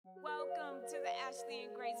Ashley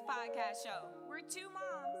and Grace podcast show. We're two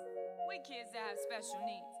moms with kids that have special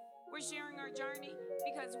needs. We're sharing our journey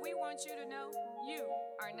because we want you to know you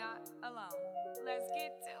are not alone. Let's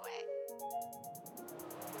get to it.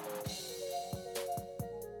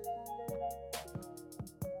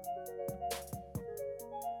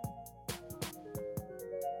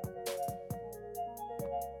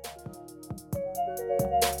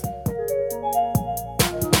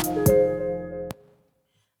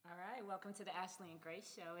 All right, welcome to the Ashley and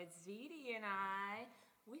Grace show. It's Viri and I.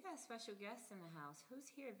 We got special guests in the house. Who's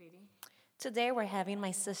here, Viri? Today we're having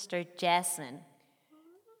my sister Jasmin.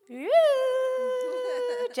 Woo!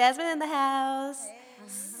 Jasmin in the house.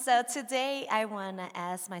 So today I want to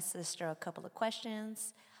ask my sister a couple of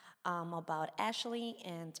questions about Ashley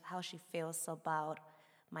and how she feels about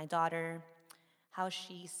my daughter, how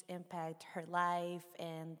she's impacted her life,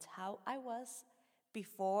 and how I was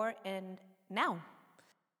before and now.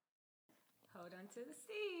 Hold on to the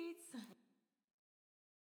seats.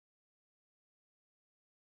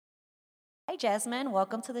 Hi, Jasmine.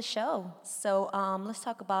 Welcome to the show. So let's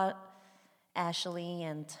talk about Ashley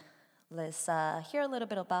and let's hear a little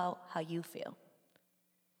bit about how you feel.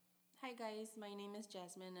 Hi guys, my name is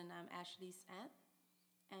Jasmine and I'm Ashley's aunt.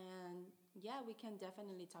 And yeah, we can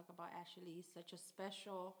definitely talk about Ashley, such a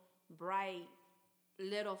special, bright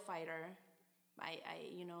little fighter.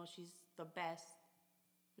 She's the best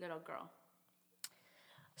little girl.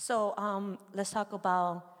 So let's talk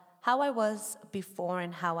about how I was before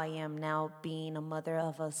and how I am now, being a mother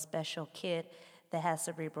of a special kid that has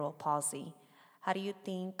cerebral palsy. How do you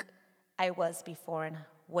think I was before, and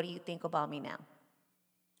what do you think about me now?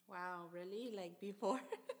 Wow, really? Like before?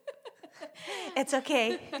 It's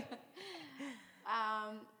okay.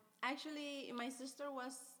 Actually, my sister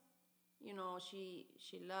was, she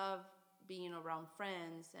loved being around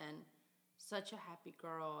friends and such a happy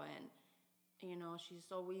girl. And,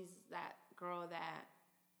 she's always that girl that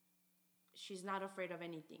she's not afraid of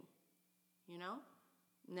anything,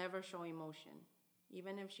 never show emotion.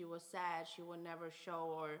 Even if she was sad, she would never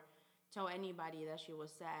show or tell anybody that she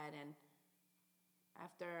was sad. And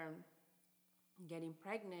after getting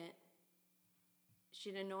pregnant,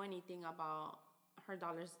 she didn't know anything about her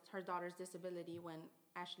daughter's disability when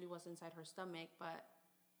Ashley was inside her stomach. But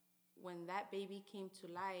when that baby came to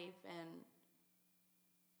life and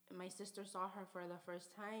my sister saw her for the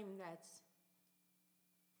first time, that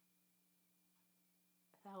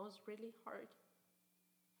was really hard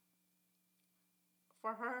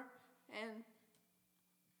for her,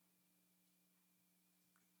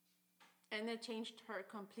 and it changed her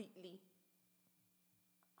completely.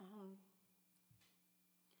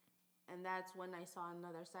 And that's when I saw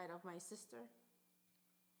another side of my sister.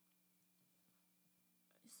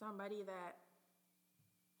 Somebody that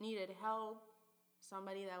needed help,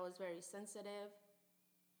 somebody that was very sensitive,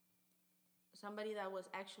 somebody that was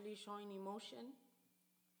actually showing emotion.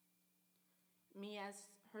 Me as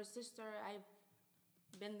her sister, I've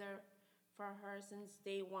been there for her since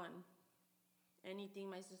day one. Anything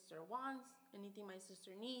my sister wants, anything my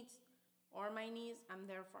sister needs, or my needs, I'm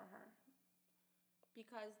there for her.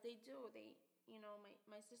 Because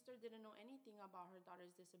my sister didn't know anything about her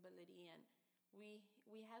daughter's disability, and we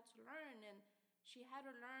had to learn, and she had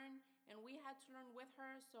to learn, and we had to learn with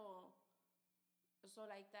her, so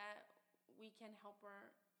like that, we can help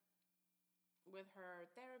her with her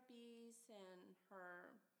therapies and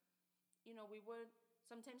her, we would,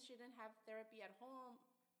 sometimes she didn't have therapy at home,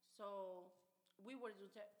 so we would do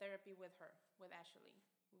therapy with her, with Ashley.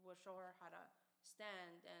 We would show her how to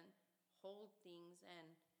stand and hold things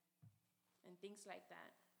and things like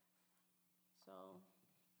that. So,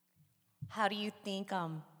 How do you think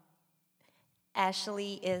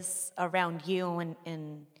Ashley is around you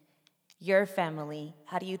and your family?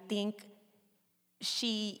 How do you think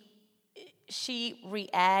she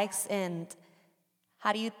reacts, and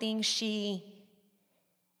how do you think she's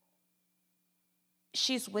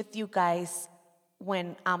with you guys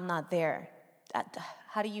when I'm not there?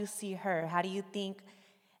 How do you see her? How do you think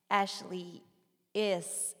Ashley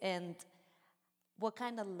is, and what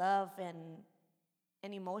kind of love and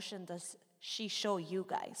emotion does she show you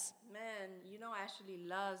guys? man, Ashley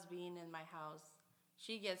loves being in my house.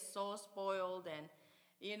 She gets so spoiled, and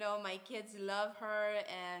my kids love her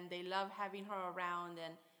and they love having her around.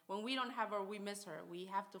 And when we don't have her, we miss her. We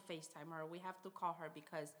have to FaceTime her. We have to call her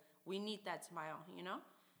because we need that smile.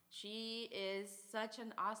 She is such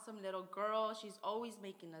an awesome little girl. She's always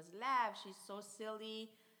making us laugh. She's so silly.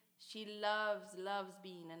 She loves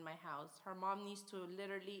being in my house. Her mom needs to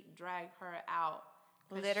literally drag her out.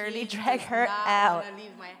 Literally She drag does her not out. want to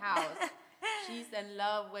leave my house. She's in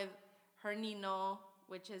love with her Nino,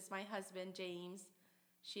 which is my husband, James.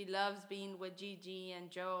 She loves being with Gigi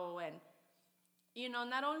and Joe. And,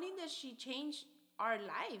 not only did she change our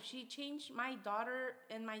life, she changed my daughter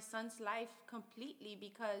and my son's life completely,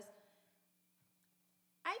 because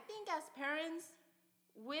I think as parents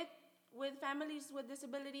with families with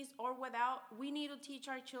disabilities or without, we need to teach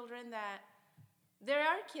our children that there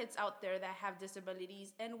are kids out there that have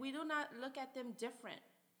disabilities, and we do not look at them different.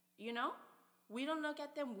 We don't look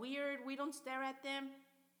at them weird. We don't stare at them.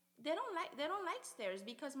 They don't like stares,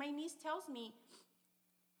 because my niece tells me,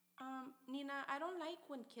 Nina, I don't like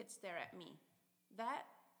when kids stare at me. That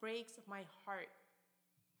breaks my heart.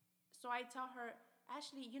 So I tell her,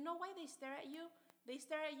 Ashley, you know why they stare at you? They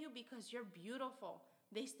stare at you because you're beautiful.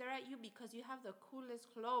 They stare at you because you have the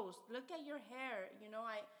coolest clothes. Look at your hair.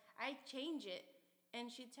 I change it.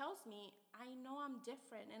 And she tells me, I know I'm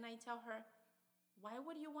different. And I tell her, why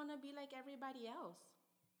would you want to be like everybody else?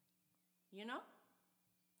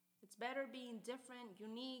 It's better being different,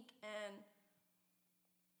 unique, and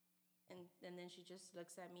then she just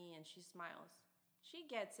looks at me and she smiles. She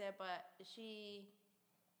gets it, but she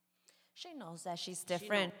knows that she's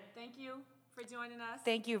different. Thank you for joining us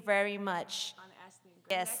Thank you very much. on Ashley and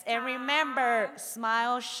Grace. Yes, and remember,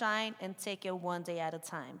 smile, shine, and take it one day at a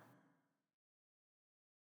time.